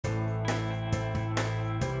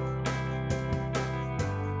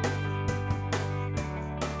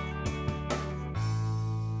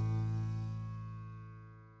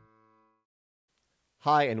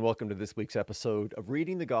Hi, and welcome to this week's episode of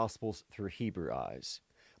Reading the Gospels Through Hebrew Eyes.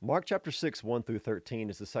 Mark chapter 6, 1 through 13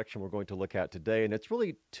 is the section we're going to look at today, and it's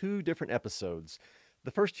really two different episodes. The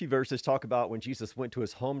first few verses talk about when Jesus went to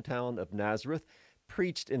his hometown of Nazareth,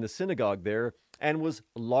 preached in the synagogue there, and was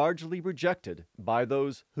largely rejected by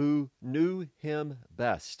those who knew him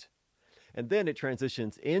best. And then it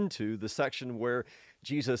transitions into the section where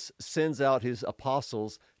Jesus sends out his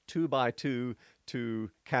apostles two by two to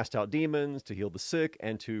cast out demons, to heal the sick,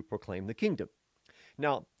 and to proclaim the kingdom.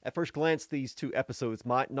 Now, at first glance, these two episodes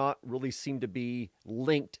might not really seem to be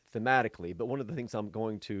linked thematically, but one of the things I'm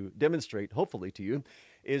going to demonstrate, hopefully to you,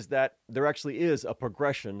 is that there actually is a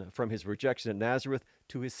progression from his rejection at Nazareth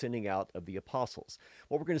to his sending out of the apostles.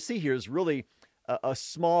 What we're going to see here is really a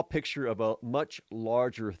small picture of a much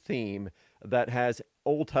larger theme that has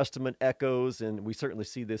Old Testament echoes, and we certainly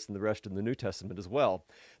see this in the rest of the New Testament as well,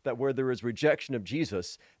 that where there is rejection of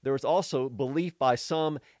Jesus, there is also belief by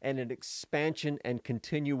some and an expansion and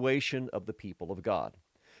continuation of the people of God.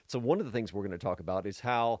 So one of the things we're going to talk about is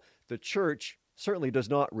how the church certainly does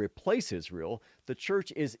not replace Israel. The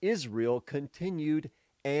church is Israel continued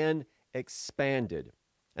and expanded.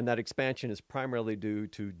 And that expansion is primarily due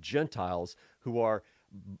to Gentiles who are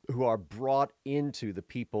brought into the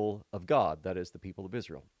people of God, that is, the people of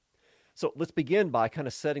Israel. So let's begin by kind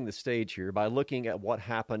of setting the stage here by looking at what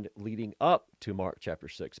happened leading up to Mark chapter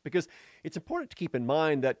 6, because it's important to keep in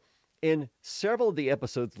mind that in several of the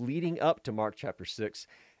episodes leading up to Mark chapter 6,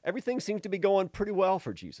 everything seems to be going pretty well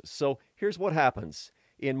for Jesus. So here's what happens.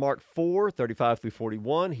 In Mark 4, 35 through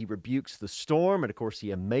 41, he rebukes the storm, and of course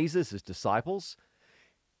he amazes his disciples.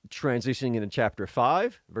 Transitioning into chapter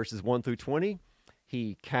 5, verses 1 through 20,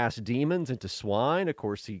 he casts demons into swine. Of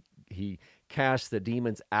course, he casts the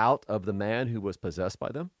demons out of the man who was possessed by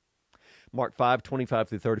them. Mark 5, 25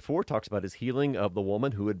 through 34 talks about his healing of the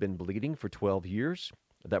woman who had been bleeding for 12 years.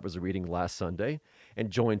 That was a reading last Sunday. And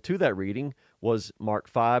joined to that reading was Mark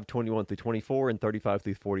 5, 21 through 24 and 35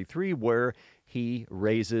 through 43, where he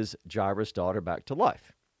raises Jairus' daughter back to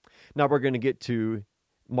life. Now we're going to get to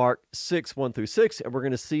Mark 6, 1 through 6, and we're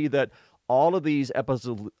going to see that all of these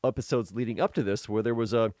episodes leading up to this, where there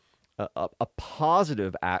was a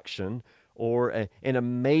positive action or an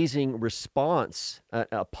amazing response,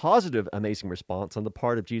 a positive, amazing response on the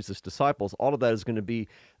part of Jesus' disciples, all of that is going to be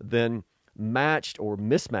then matched or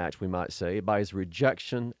mismatched, we might say, by his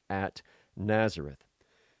rejection at Nazareth.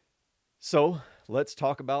 So let's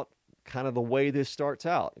talk about kind of the way this starts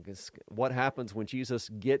out. What happens when Jesus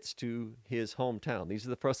gets to his hometown? These are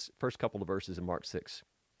the first couple of verses in Mark 6.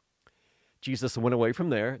 Jesus went away from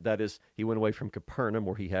there. That is, he went away from Capernaum,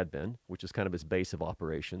 where he had been, which is kind of his base of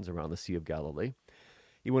operations around the Sea of Galilee.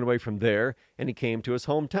 He went away from there, and he came to his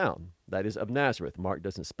hometown, that is, of Nazareth. Mark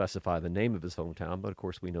doesn't specify the name of his hometown, but of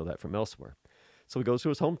course we know that from elsewhere. So he goes to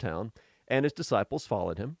his hometown, and his disciples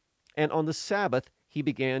followed him. And on the Sabbath, he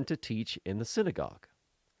began to teach in the synagogue.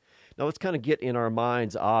 Now let's kind of get in our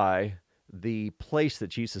mind's eye the place that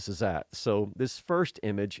Jesus is at. So this first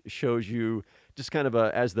image shows you just kind of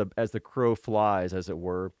as the crow flies, as it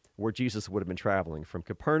were, where Jesus would have been traveling from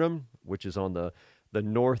Capernaum, which is on the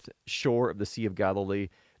north shore of the Sea of Galilee,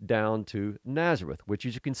 down to Nazareth, which,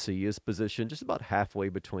 as you can see, is positioned just about halfway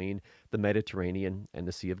between the Mediterranean and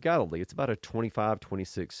the Sea of Galilee. It's about a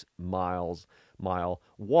 26 mile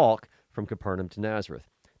walk from Capernaum to Nazareth.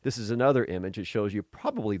 This is another image. It shows you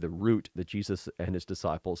probably the route that Jesus and his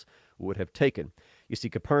disciples would have taken. You see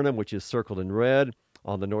Capernaum, which is circled in red,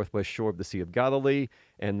 on the northwest shore of the Sea of Galilee,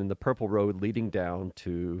 and then the purple road leading down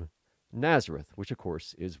to Nazareth, which, of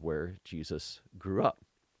course, is where Jesus grew up.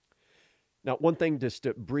 Now, one thing just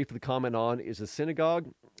to briefly comment on is a synagogue.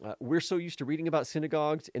 We're so used to reading about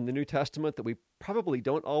synagogues in the New Testament that we probably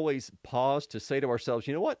don't always pause to say to ourselves,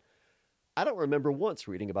 you know what? I don't remember once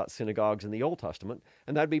reading about synagogues in the Old Testament,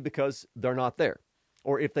 and that'd be because they're not there.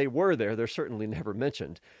 Or if they were there, they're certainly never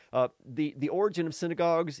mentioned. The origin of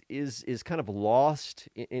synagogues is kind of lost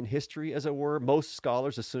in history, as it were. Most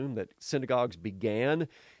scholars assume that synagogues began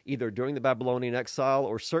either during the Babylonian exile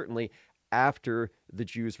or certainly after the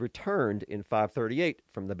Jews returned in 538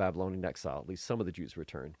 from the Babylonian exile. At least some of the Jews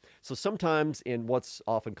returned. So sometimes in what's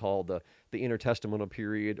often called the intertestamental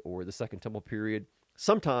period or the Second Temple period,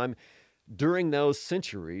 sometime during those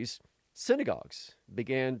centuries, synagogues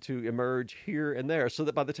began to emerge here and there, so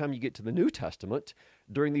that by the time you get to the New Testament,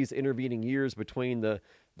 during these intervening years between the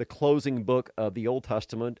closing book of the Old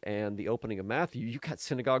Testament and the opening of Matthew, you got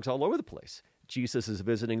synagogues all over the place. Jesus is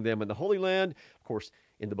visiting them in the Holy Land, of course,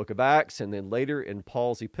 in the book of Acts, and then later in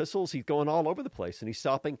Paul's epistles. He's going all over the place, and he's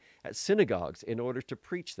stopping at synagogues in order to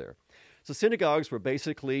preach there. So synagogues were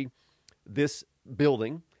basically this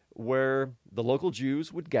building where the local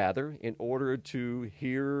Jews would gather in order to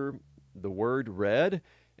hear the word read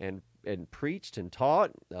and preached and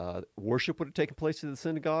taught. Worship would have taken place in the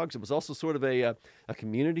synagogues. It was also sort of a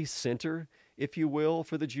community center, if you will,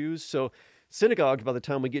 for the Jews. So synagogues, by the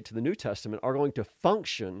time we get to the New Testament, are going to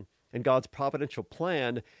function in God's providential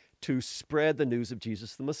plan to spread the news of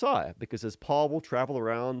Jesus the Messiah. Because as Paul will travel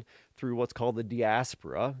around through what's called the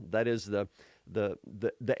diaspora, that is the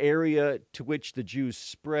area to which the Jews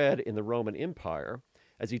spread in the Roman Empire,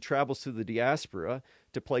 as he travels through the diaspora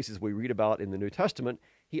to places we read about in the New Testament,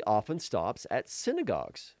 he often stops at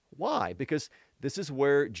synagogues. Why? Because this is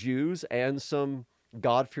where Jews and some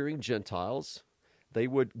God-fearing Gentiles, they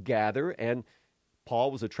would gather, and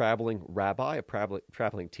Paul was a traveling rabbi, a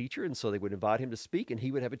traveling teacher, and so they would invite him to speak, and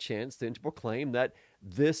he would have a chance then to proclaim that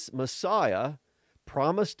this Messiah,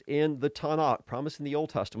 promised in the Tanakh, promised in the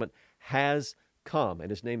Old Testament, has come,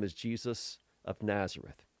 and his name is Jesus of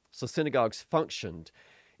Nazareth. So synagogues functioned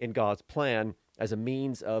in God's plan as a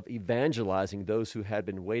means of evangelizing those who had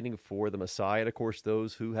been waiting for the Messiah, and of course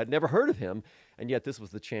those who had never heard of him, and yet this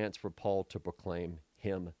was the chance for Paul to proclaim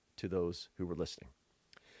him to those who were listening.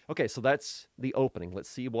 Okay, so that's the opening. Let's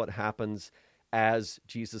see what happens as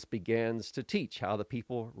Jesus begins to teach, how the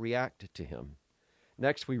people react to him.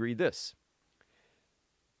 Next, we read this.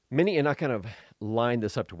 Many, and I kind of lined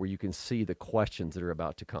this up to where you can see the questions that are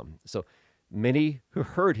about to come. So many who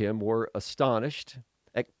heard him were astonished.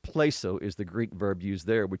 Ekpleso is the Greek verb used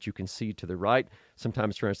there, which you can see to the right,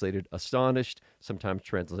 sometimes translated astonished, sometimes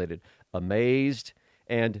translated amazed,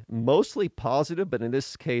 and mostly positive, but in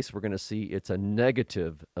this case, we're going to see it's a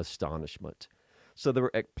negative astonishment. So they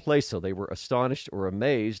were ekpleso, they were astonished or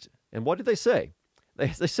amazed, and what did they say? They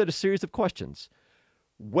said a series of questions.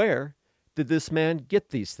 Where did this man get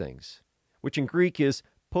these things? Which in Greek is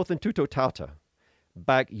pothentuto tauta.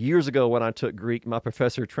 Back years ago when I took Greek, my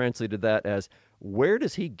professor translated that as, where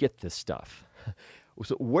does he get this stuff?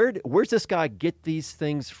 So where's this guy get these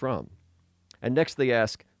things from? And next they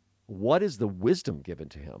ask, what is the wisdom given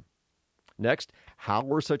to him? Next, how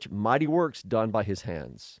were such mighty works done by his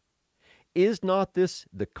hands? Is not this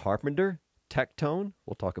the carpenter, tekton?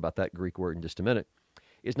 We'll talk about that Greek word in just a minute.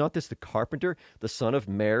 Is not this the carpenter, the son of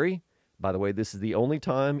Mary? By the way, this is the only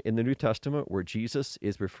time in the New Testament where Jesus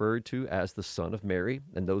is referred to as the son of Mary,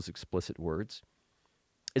 and those explicit words.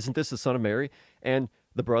 Isn't this the son of Mary, and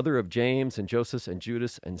the brother of James and Joseph and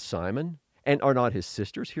Judas and Simon? And are not his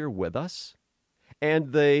sisters here with us?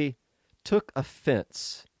 And they took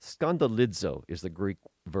offense. Skandalizo is the Greek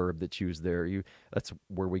verb that's used there. That's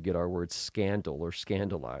where we get our word scandal or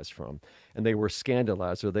scandalize from. And they were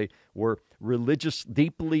scandalized, or they were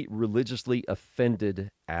deeply religiously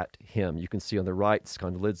offended at him. You can see on the right,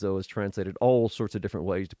 scandalizo is translated all sorts of different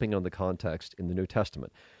ways, depending on the context in the New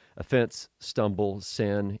Testament. Offense, stumble,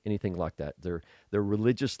 sin, anything like that. They're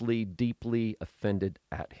religiously, deeply offended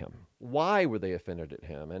at him. Why were they offended at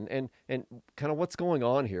him? And kind of what's going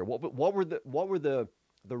on here? What were the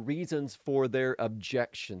reasons for their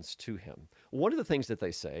objections to him? One of the things that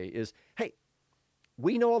they say is, hey,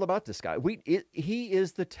 we know all about this guy. He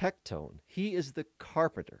is the tekton. He is the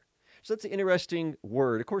carpenter. So that's an interesting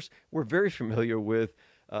word. Of course, we're very familiar with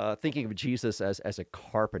thinking of Jesus as a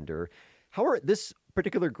carpenter. However, this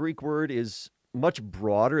particular Greek word is much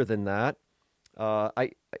broader than that.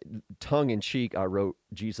 Tongue-in-cheek, I wrote,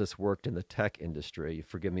 Jesus worked in the tech industry.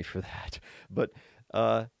 Forgive me for that. But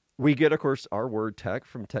we get, of course, our word tech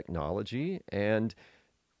from technology, and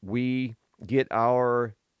we get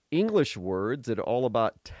our English words that are all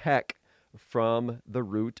about tech from the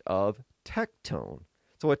root of tekton.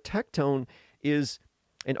 So a tekton is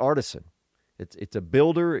an artisan. It's a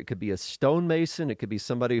builder. It could be a stonemason. It could be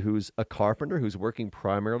somebody who's a carpenter who's working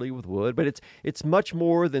primarily with wood. But it's much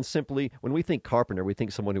more than simply, when we think carpenter, we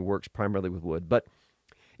think someone who works primarily with wood. But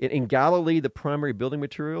in Galilee, the primary building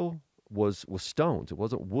material was stones. It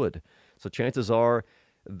wasn't wood. So chances are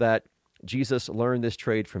that Jesus learned this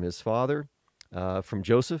trade from his father, from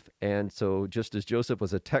Joseph. And so just as Joseph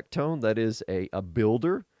was a tekton, that is a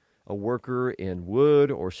builder, a worker in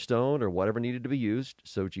wood or stone or whatever needed to be used,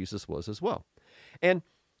 so Jesus was as well. And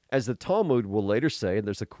as the Talmud will later say, and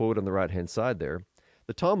there's a quote on the right-hand side there,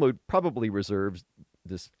 the Talmud probably reserves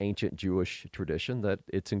this ancient Jewish tradition that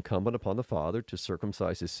it's incumbent upon the father to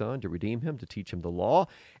circumcise his son, to redeem him, to teach him the law,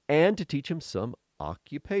 and to teach him some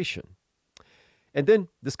occupation. And then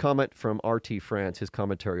this comment from R.T. France, his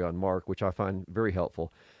commentary on Mark, which I find very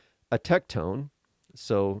helpful. A tekton,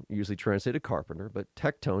 so usually translated carpenter, but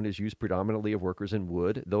tekton is used predominantly of workers in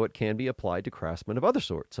wood, though it can be applied to craftsmen of other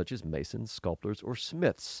sorts, such as masons, sculptors, or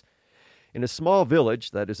smiths. In a small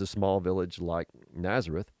village, that is a small village like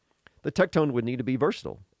Nazareth, The tectone would need to be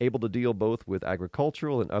versatile, able to deal both with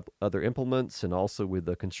agricultural and other implements and also with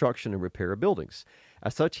the construction and repair of buildings.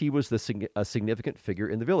 As such, he was a significant figure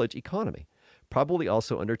in the village economy, probably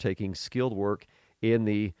also undertaking skilled work in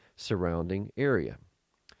the surrounding area.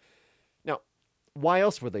 Now, why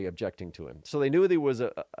else were they objecting to him? So they knew that he was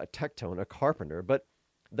a tectone, a carpenter, but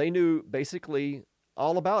they knew basically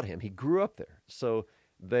all about him. He grew up there. So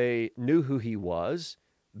they knew who he was.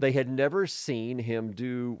 They had never seen him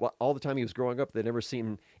do, all the time he was growing up, they'd never seen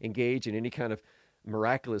him engage in any kind of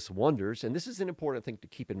miraculous wonders. And this is an important thing to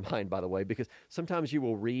keep in mind, by the way, because sometimes you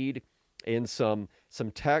will read in some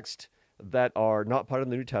text that are not part of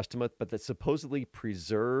the New Testament, but that supposedly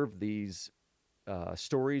preserve these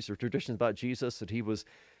stories or traditions about Jesus, that he was,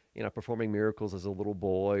 performing miracles as a little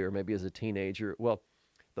boy or maybe as a teenager. Well,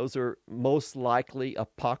 those are most likely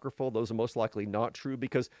apocryphal. Those are most likely not true,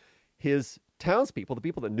 because his townspeople, the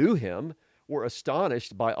people that knew him, were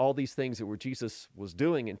astonished by all these things that Jesus was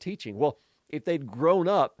doing and teaching. Well, if they'd grown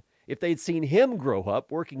up, if they'd seen him grow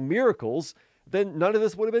up working miracles, then none of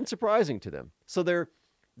this would have been surprising to them. So they're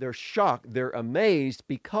shocked, they're amazed,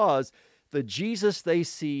 because the Jesus they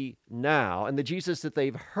see now and the Jesus that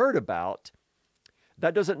they've heard about,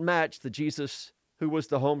 that doesn't match the Jesus who was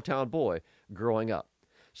the hometown boy growing up.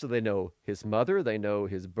 So they know his mother, they know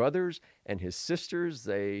his brothers and his sisters,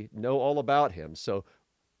 they know all about him. So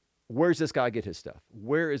where's this guy get his stuff?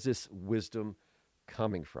 Where is this wisdom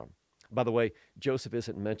coming from? By the way, Joseph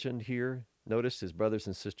isn't mentioned here. Notice his brothers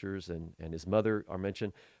and sisters and his mother are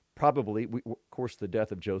mentioned. Probably, of course, the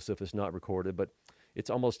death of Joseph is not recorded, but it's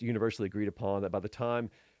almost universally agreed upon that by the time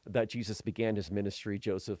that Jesus began his ministry,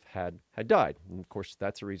 Joseph had died. And of course,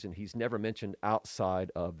 that's the reason he's never mentioned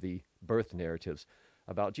outside of the birth narratives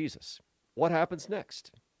about Jesus. What happens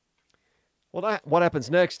next? Well, what happens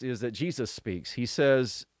next is that Jesus speaks. He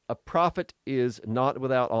says, "A prophet is not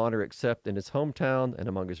without honor except in his hometown and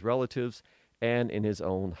among his relatives and in his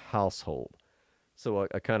own household." So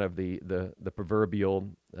a kind of the proverbial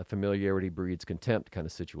familiarity breeds contempt kind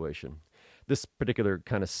of situation. This particular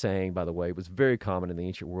kind of saying, by the way, was very common in the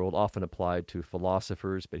ancient world, often applied to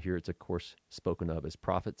philosophers, but here it's, of course, spoken of as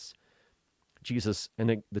prophets. Jesus,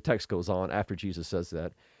 and the text goes on after Jesus says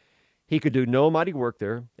that, he could do no mighty work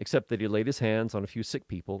there, except that he laid his hands on a few sick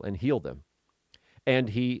people and healed them. And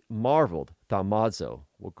he marveled, thaumazo.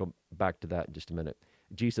 We'll go back to that in just a minute.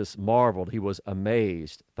 Jesus marveled, he was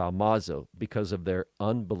amazed, thaumazo, because of their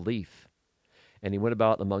unbelief. And he went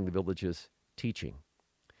about among the villages teaching.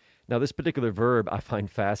 Now, this particular verb I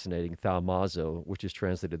find fascinating, thaumazo, which is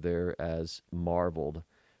translated there as marveled,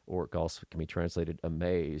 or it also can be translated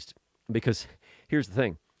amazed. Because here's the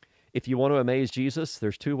thing. If you want to amaze Jesus,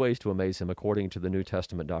 there's two ways to amaze him according to the New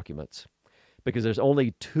Testament documents. Because there's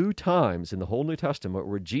only 2 times in the whole New Testament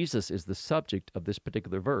where Jesus is the subject of this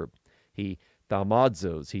particular verb. He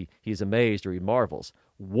thaumazos, he's amazed or he marvels.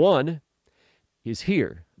 One is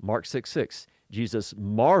here, Mark 6:6. Jesus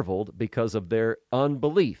marveled because of their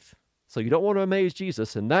unbelief. So you don't want to amaze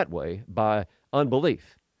Jesus in that way by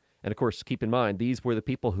unbelief. And of course, keep in mind, these were the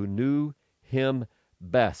people who knew him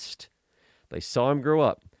best. They saw him grow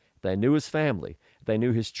up. They knew his family. They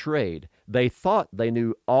knew his trade. They thought they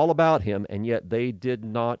knew all about him, and yet they did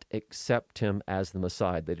not accept him as the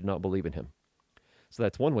Messiah. They did not believe in him. So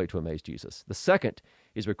that's one way to amaze Jesus. The second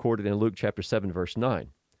is recorded in Luke chapter 7, verse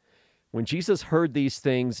 9. When Jesus heard these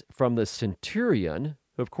things from the centurion,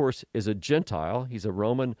 who of course is a Gentile, he's a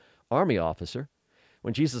Roman army officer.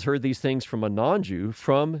 When Jesus heard these things from a non-Jew,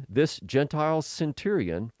 from this Gentile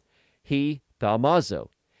centurion, he thaumazo.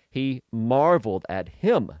 He marveled at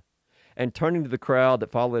him. And turning to the crowd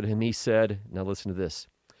that followed him, he said, now listen to this,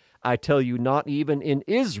 "I tell you, not even in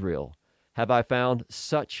Israel have I found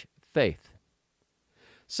such faith."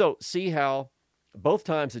 So see how both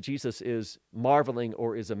times that Jesus is marveling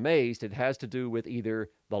or is amazed, it has to do with either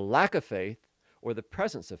the lack of faith or the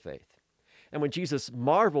presence of faith. And when Jesus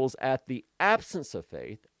marvels at the absence of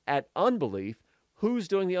faith, at unbelief, who's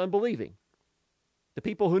doing the unbelieving? The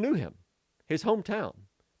people who knew him, his hometown.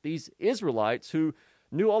 These Israelites who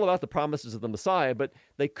knew all about the promises of the Messiah, but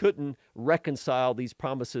they couldn't reconcile these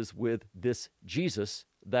promises with this Jesus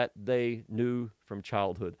that they knew from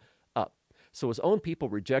childhood up. So his own people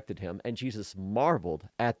rejected him, and Jesus marveled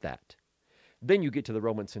at that. Then you get to the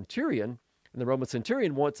Roman centurion, and the Roman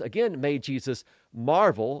centurion once again made Jesus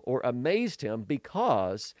marvel or amazed him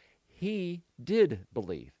because he did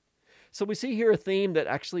believe. So we see here a theme that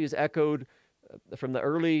actually is echoed from the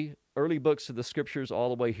early books of the Scriptures all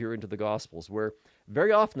the way here into the Gospels, where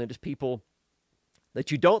very often it is people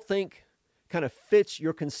that you don't think kind of fits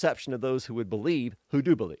your conception of those who would believe, who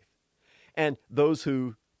do believe. And those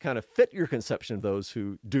who kind of fit your conception of those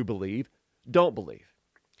who do believe, don't believe.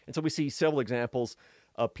 And so we see several examples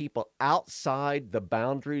of people outside the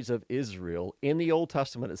boundaries of Israel in the Old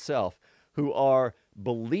Testament itself who are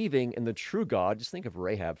believing in the true God. Just think of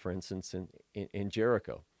Rahab, for instance, in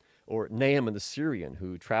Jericho, or Naaman the Syrian,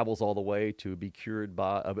 who travels all the way to be cured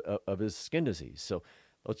of his skin disease. So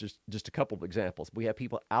those are just a couple of examples. We have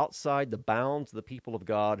people outside the bounds of the people of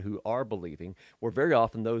God who are believing, where very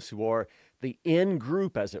often those who are the in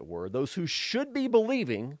group, as it were, those who should be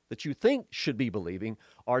believing, that you think should be believing,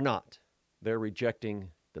 are not. They're rejecting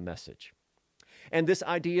the message. And this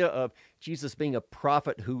idea of Jesus being a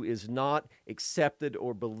prophet who is not accepted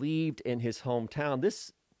or believed in his hometown,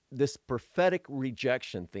 this prophetic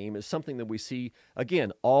rejection theme is something that we see,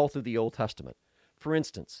 again, all through the Old Testament. For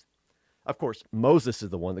instance, of course, Moses is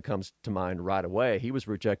the one that comes to mind right away. He was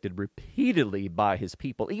rejected repeatedly by his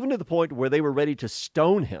people, even to the point where they were ready to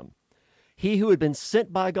stone him. He who had been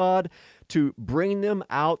sent by God to bring them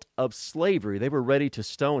out of slavery, they were ready to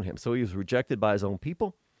stone him. So he was rejected by his own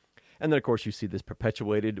people. And then, of course, you see this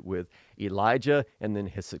perpetuated with Elijah and then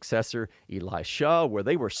his successor, Elisha, where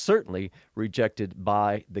they were certainly rejected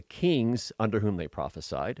by the kings under whom they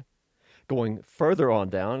prophesied. Going further on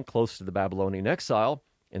down, close to the Babylonian exile,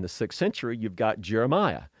 in the 6th century, you've got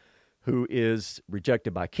Jeremiah, who is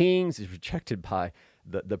rejected by kings, is rejected by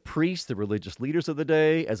the priests, the religious leaders of the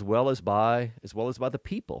day, as well as by the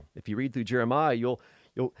people. If you read through Jeremiah,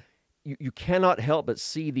 you cannot help but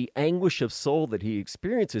see the anguish of soul that he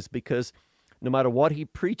experiences, because no matter what he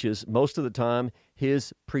preaches, most of the time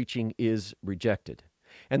his preaching is rejected.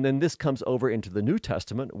 And then this comes over into the New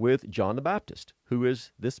Testament with John the Baptist, who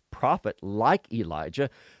is this prophet like Elijah,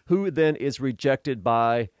 who then is rejected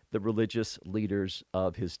by the religious leaders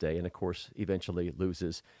of his day, and of course eventually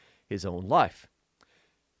loses his own life.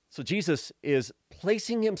 So Jesus is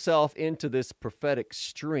placing himself into this prophetic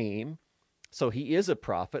stream. So he is a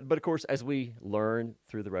prophet, but of course, as we learn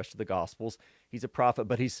through the rest of the Gospels, he's a prophet,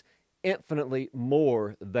 but he's infinitely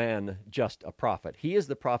more than just a prophet. He is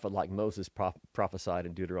the prophet like Moses prophesied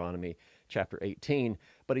in Deuteronomy chapter 18,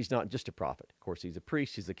 but he's not just a prophet. Of course, he's a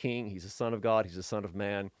priest, he's a king, he's a son of God, he's a son of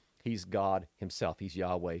man, he's God himself, he's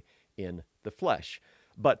Yahweh in the flesh.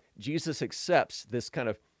 But Jesus accepts this kind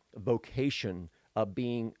of vocation of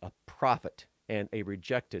being a prophet, and a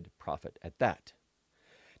rejected prophet at that.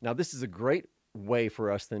 Now, this is a great way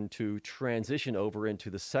for us then to transition over into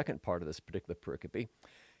the second part of this particular pericope,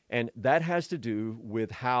 and that has to do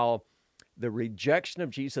with how the rejection of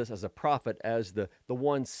Jesus as a prophet, as the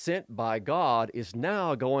one sent by God, is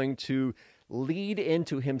now going to lead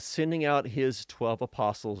into him sending out his 12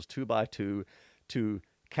 apostles 2 by 2 to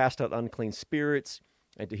cast out unclean spirits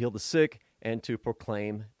and to heal the sick and to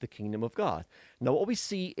proclaim the kingdom of God. Now, what we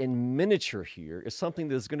see in miniature here is something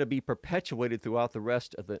that is going to be perpetuated throughout the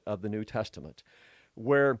rest of the New Testament,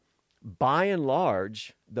 where by and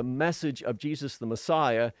large, the message of Jesus the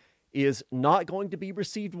Messiah is not going to be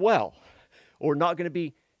received well, or not going to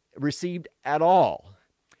be received at all.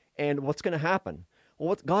 And what's going to happen? Well,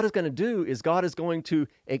 what God is going to do is God is going to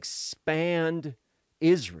expand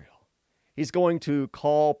Israel. He's going to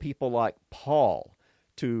call people like Paul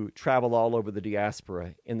to travel all over the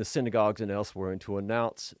diaspora in the synagogues and elsewhere and to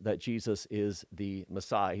announce that Jesus is the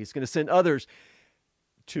Messiah. He's going to send others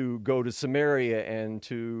to go to Samaria and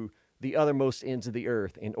to the othermost ends of the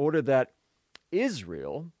earth, in order that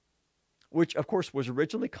Israel, which of course was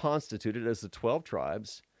originally constituted as the 12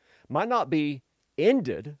 tribes, might not be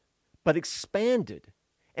ended, but expanded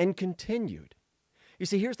and continued. You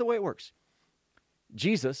see, here's the way it works.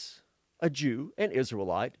 Jesus, a Jew, an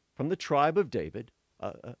Israelite from the tribe of David,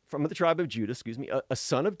 from the tribe of Judah, a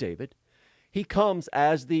son of David, he comes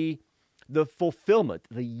as the fulfillment,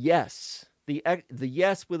 the yes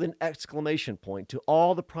with an exclamation point to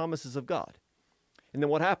all the promises of God. And then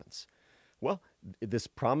what happens? Well, this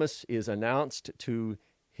promise is announced to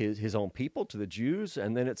his own people, to the Jews,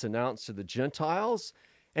 and then it's announced to the Gentiles.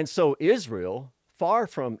 And so Israel, far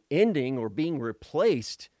from ending or being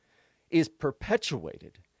replaced, is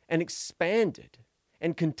perpetuated and expanded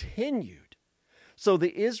and continued. So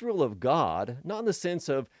the Israel of God, not in the sense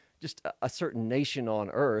of just a certain nation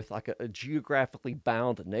on earth, like a geographically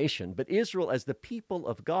bound nation, but Israel as the people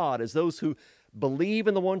of God, as those who believe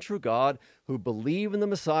in the one true God, who believe in the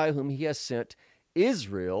Messiah whom he has sent.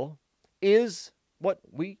 Israel is what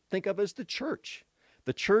we think of as the church.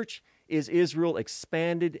 The church is Israel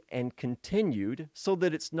expanded and continued, so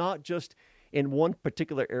that it's not just in one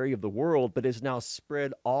particular area of the world, but is now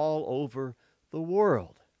spread all over the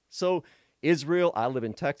world. So Israel, I live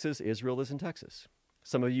in Texas, Israel is in Texas.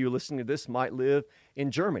 Some of you listening to this might live in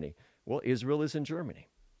Germany. Well, Israel is in Germany.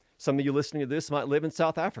 Some of you listening to this might live in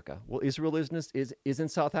South Africa. Well, Israel is in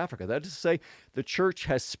South Africa. That is to say, the church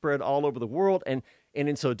has spread all over the world, and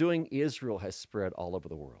in so doing, Israel has spread all over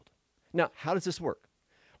the world. Now, how does this work?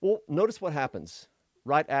 Well, notice what happens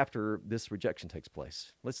right after this rejection takes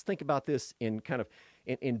place. Let's think about this in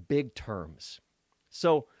big terms.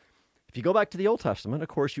 So, if you go back to the Old Testament, of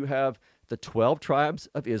course, you have the 12 tribes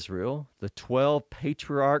of Israel, the 12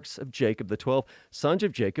 patriarchs of Jacob, the 12 sons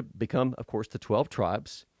of Jacob become, of course, the 12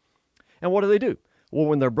 tribes. And what do? Well,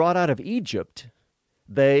 when they're brought out of Egypt,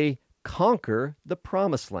 they conquer the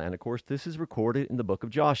promised land. Of course, this is recorded in the book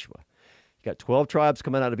of Joshua. You got 12 tribes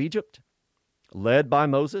coming out of Egypt, led by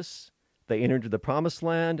Moses. They enter into the promised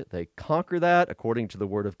land. They conquer that according to the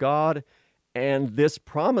word of God. And this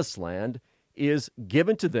promised land is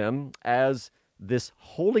given to them as this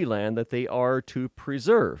holy land that they are to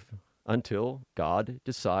preserve until God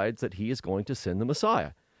decides that he is going to send the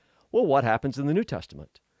Messiah. Well, what happens in the New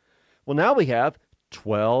Testament? Well, now we have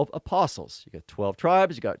 12 apostles. You got 12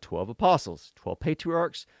 tribes, you got 12 apostles, 12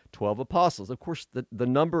 patriarchs, 12 apostles. Of course, the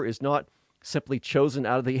number is not simply chosen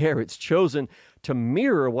out of the air. It's chosen to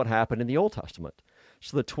mirror what happened in the Old Testament.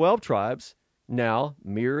 So the 12 tribes now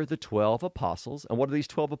mirror the 12 apostles. And what do these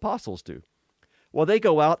 12 apostles do? Well, they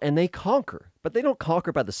go out and they conquer. But they don't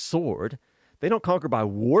conquer by the sword. They don't conquer by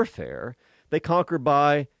warfare. They conquer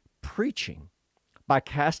by preaching, by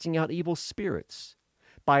casting out evil spirits,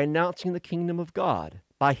 by announcing the kingdom of God,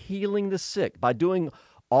 by healing the sick, by doing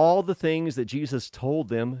all the things that Jesus told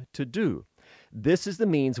them to do. This is the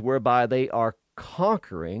means whereby they are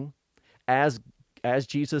conquering as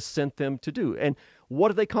Jesus sent them to do. And what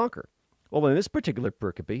do they conquer? Well, in this particular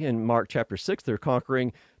pericope, in Mark chapter 6, they're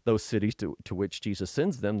conquering those cities to which Jesus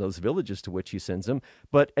sends them, those villages to which he sends them.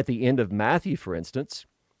 But at the end of Matthew, for instance,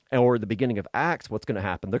 or the beginning of Acts, what's going to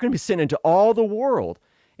happen? They're going to be sent into all the world,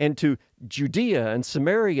 and to Judea and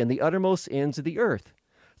Samaria and the uttermost ends of the earth.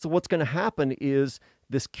 So what's going to happen is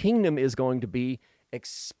this kingdom is going to be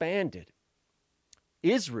expanded.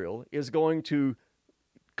 Israel is going to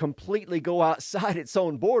completely go outside its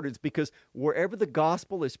own borders, because wherever the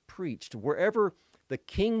gospel is preached, wherever the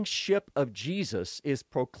kingship of Jesus is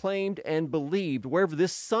proclaimed and believed, wherever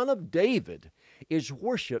this Son of David is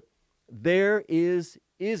worshiped, there is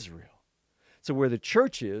Israel. So where the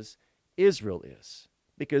church is, Israel is.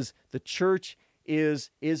 Because the church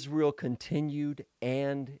is Israel continued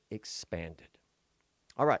and expanded.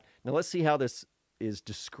 All right, now let's see how this is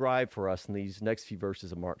described for us in these next few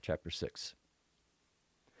verses of Mark chapter 6.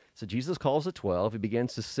 So Jesus calls the 12. He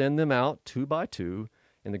begins to send them out two by two.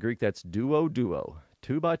 In the Greek, that's duo,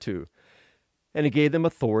 two by two. And he gave them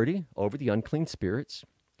authority over the unclean spirits.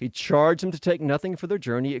 He charged them to take nothing for their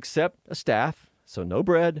journey except a staff, so no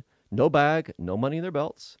bread, no bag, no money in their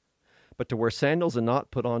belts, but to wear sandals and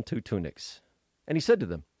not put on 2 tunics. And he said to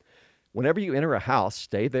them, whenever you enter a house,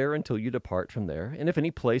 stay there until you depart from there. And if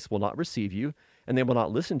any place will not receive you, and they will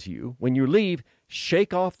not listen to you, when you leave,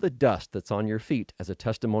 shake off the dust that's on your feet as a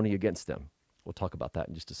testimony against them. We'll talk about that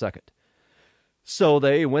in just a second. So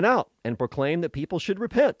they went out and proclaimed that people should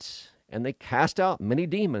repent. And they cast out many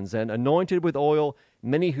demons and anointed with oil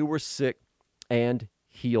many who were sick and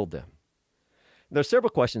healed them. There are several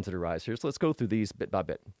questions that arise here, so let's go through these bit by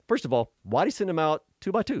bit. First of all, why did he send them out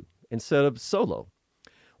 2 by 2 instead of solo?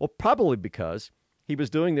 Well, probably because he was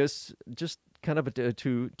doing this just kind of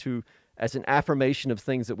as an affirmation of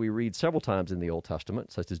things that we read several times in the Old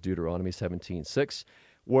Testament, such as Deuteronomy 17:6,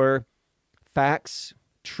 where facts,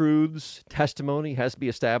 truths, testimony has to be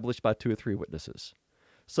established by 2 or 3 witnesses.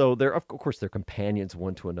 So of course, they're companions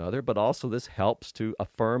one to another, but also this helps to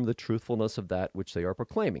affirm the truthfulness of that which they are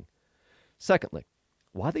proclaiming. Secondly,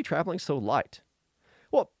 why are they traveling so light?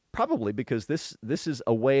 Well, probably because this is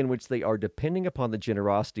a way in which they are depending upon the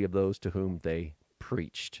generosity of those to whom they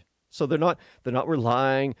preached. So they're not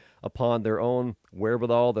relying upon their own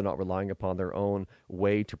wherewithal. They're not relying upon their own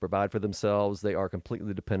way to provide for themselves. They are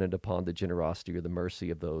completely dependent upon the generosity or the mercy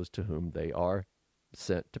of those to whom they are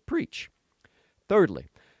sent to preach. Thirdly,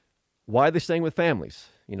 why are they staying with families?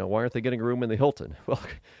 Why aren't they getting a room in the Hilton? Well,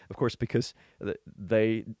 of course, because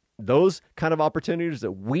those kind of opportunities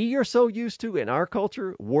that we are so used to in our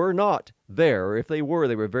culture were not there. Or if they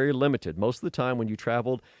were very limited. Most of the time when you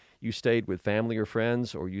traveled, you stayed with family or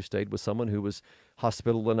friends, or you stayed with someone who was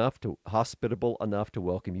hospitable enough to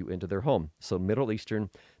welcome you into their home. So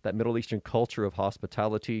that Middle Eastern culture of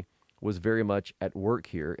hospitality was very much at work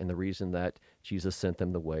here, and the reason that Jesus sent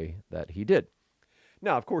them the way that he did.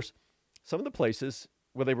 Now, of course, some of the places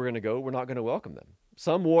where they were going to go were not going to welcome them.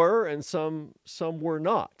 Some were, and some were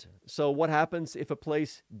not. So what happens if a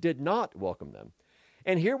place did not welcome them?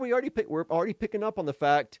 And here we're already picking up on the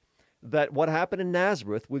fact that what happened in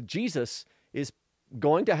Nazareth with Jesus is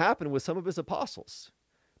going to happen with some of his apostles.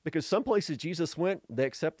 Because some places Jesus went, they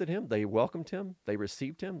accepted him, they welcomed him, they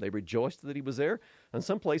received him, they rejoiced that he was there. And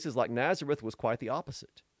some places like Nazareth was quite the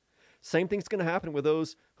opposite. Same thing's going to happen with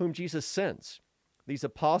those whom Jesus sends. These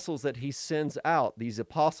apostles that he sends out, these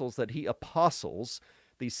apostles that he apostles,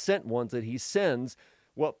 these sent ones that he sends,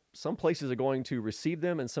 well, some places are going to receive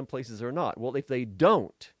them and some places are not. Well, if they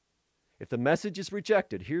don't, if the message is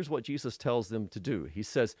rejected, here's what Jesus tells them to do. He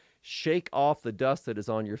says, shake off the dust that is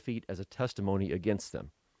on your feet as a testimony against them.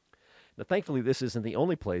 Now, thankfully, this isn't the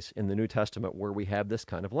only place in the New Testament where we have this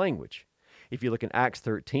kind of language. If you look in Acts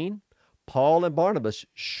 13, Paul and Barnabas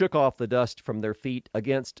shook off the dust from their feet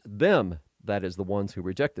against them, that is, the ones who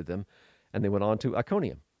rejected them, and they went on to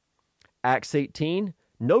Iconium. Acts 18,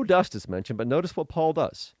 no dust is mentioned, but notice what Paul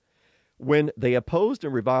does. When they opposed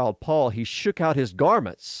and reviled Paul, he shook out his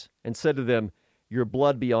garments and said to them, your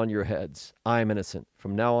blood be on your heads. I am innocent.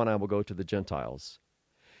 From now on, I will go to the Gentiles.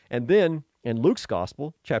 And then in Luke's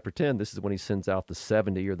Gospel, chapter 10, this is when he sends out the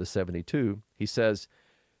 70 or the 72, he says,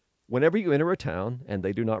 whenever you enter a town and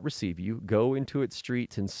they do not receive you, go into its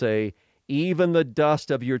streets and say, even the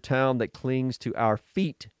dust of your town that clings to our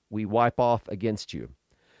feet we wipe off against you.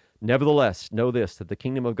 Nevertheless, know this, that the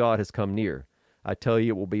kingdom of God has come near. I tell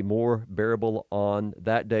you, it will be more bearable on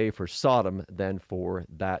that day for Sodom than for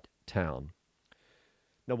that town.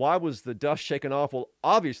 Now, why was the dust shaken off? Well,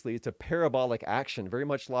 obviously, it's a parabolic action, very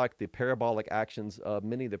much like the parabolic actions of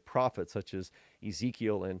many of the prophets, such as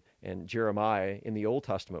Ezekiel and Jeremiah in the Old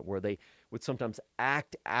Testament, where they would sometimes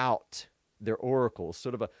act out their oracles,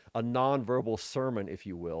 sort of a nonverbal sermon, if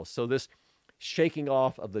you will. So this shaking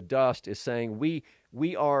off of the dust is saying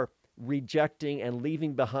we are rejecting and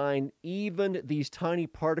leaving behind even these tiny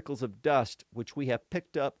particles of dust which we have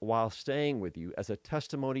picked up while staying with you as a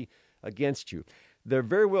testimony against you. There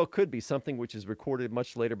very well could be something which is recorded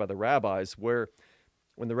much later by the rabbis where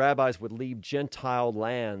when the rabbis would leave Gentile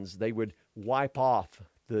lands, they would wipe off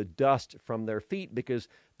the dust from their feet because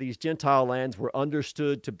these Gentile lands were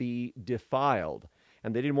understood to be defiled,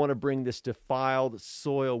 and they didn't want to bring this defiled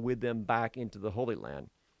soil with them back into the Holy Land.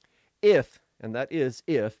 If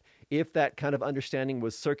that kind of understanding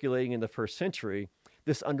was circulating in the first century,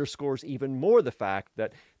 this underscores even more the fact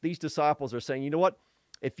that these disciples are saying, you know what?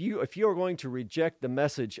 If you are going to reject the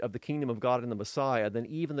message of the kingdom of God and the Messiah, then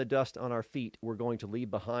even the dust on our feet we're going to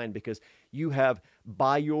leave behind, because you have,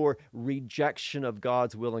 by your rejection of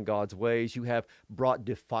God's will and God's ways, you have brought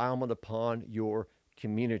defilement upon your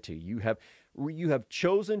community. You have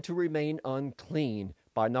chosen to remain unclean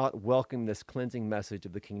by not welcoming this cleansing message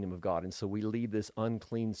of the kingdom of God. And so we leave this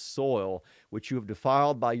unclean soil, which you have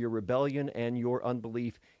defiled by your rebellion and your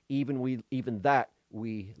unbelief, even that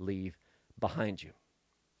we leave behind you.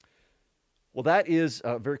 Well, that is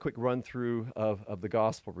a very quick run through of the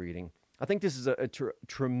gospel reading. I think this is a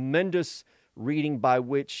tremendous reading by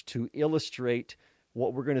which to illustrate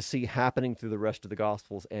what we're going to see happening through the rest of the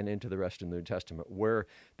Gospels and into the rest of the New Testament, where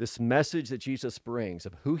this message that Jesus brings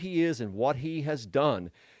of who he is and what he has done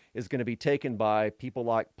is going to be taken by people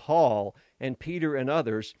like Paul and Peter and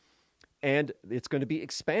others, and it's going to be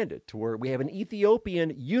expanded to where we have an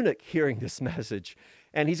Ethiopian eunuch hearing this message,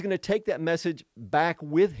 and he's going to take that message back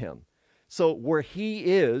with him. So where he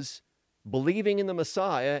is believing in the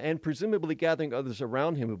Messiah and presumably gathering others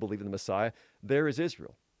around him who believe in the Messiah, there is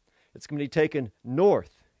Israel. It's going to be taken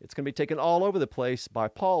north. It's going to be taken all over the place by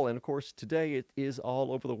Paul. And of course, today it is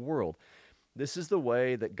all over the world. This is the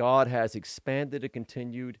way that God has expanded and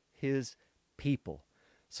continued his people,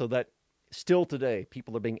 so that still today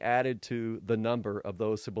people are being added to the number of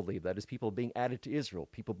those who believe. That is, people being added to Israel,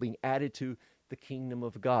 people being added to the kingdom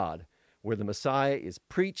of God, where the Messiah is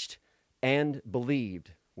preached and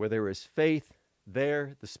believed. Where there is faith,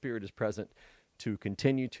 there the Spirit is present to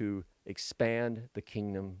continue to expand the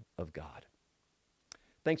kingdom of God.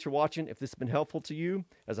 Thanks for watching. If this has been helpful to you,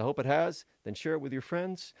 as I hope it has, then share it with your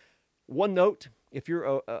friends. One note, if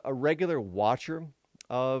you're a regular watcher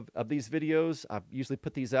of these videos, I usually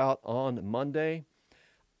put these out on Monday.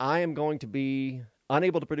 I am going to be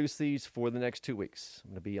unable to produce these for the next 2 weeks.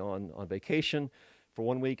 I'm going to be on vacation for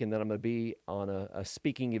 1 week, and then I'm going to be on a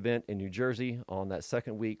speaking event in New Jersey on that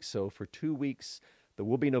second week. So for 2 weeks, there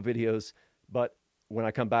will be no videos, but when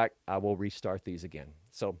I come back, I will restart these again.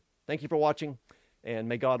 So thank you for watching, and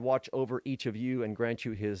may God watch over each of you and grant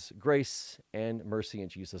you his grace and mercy in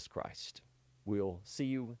Jesus Christ. We'll see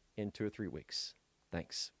you in 2 or 3 weeks.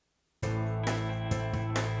 Thanks.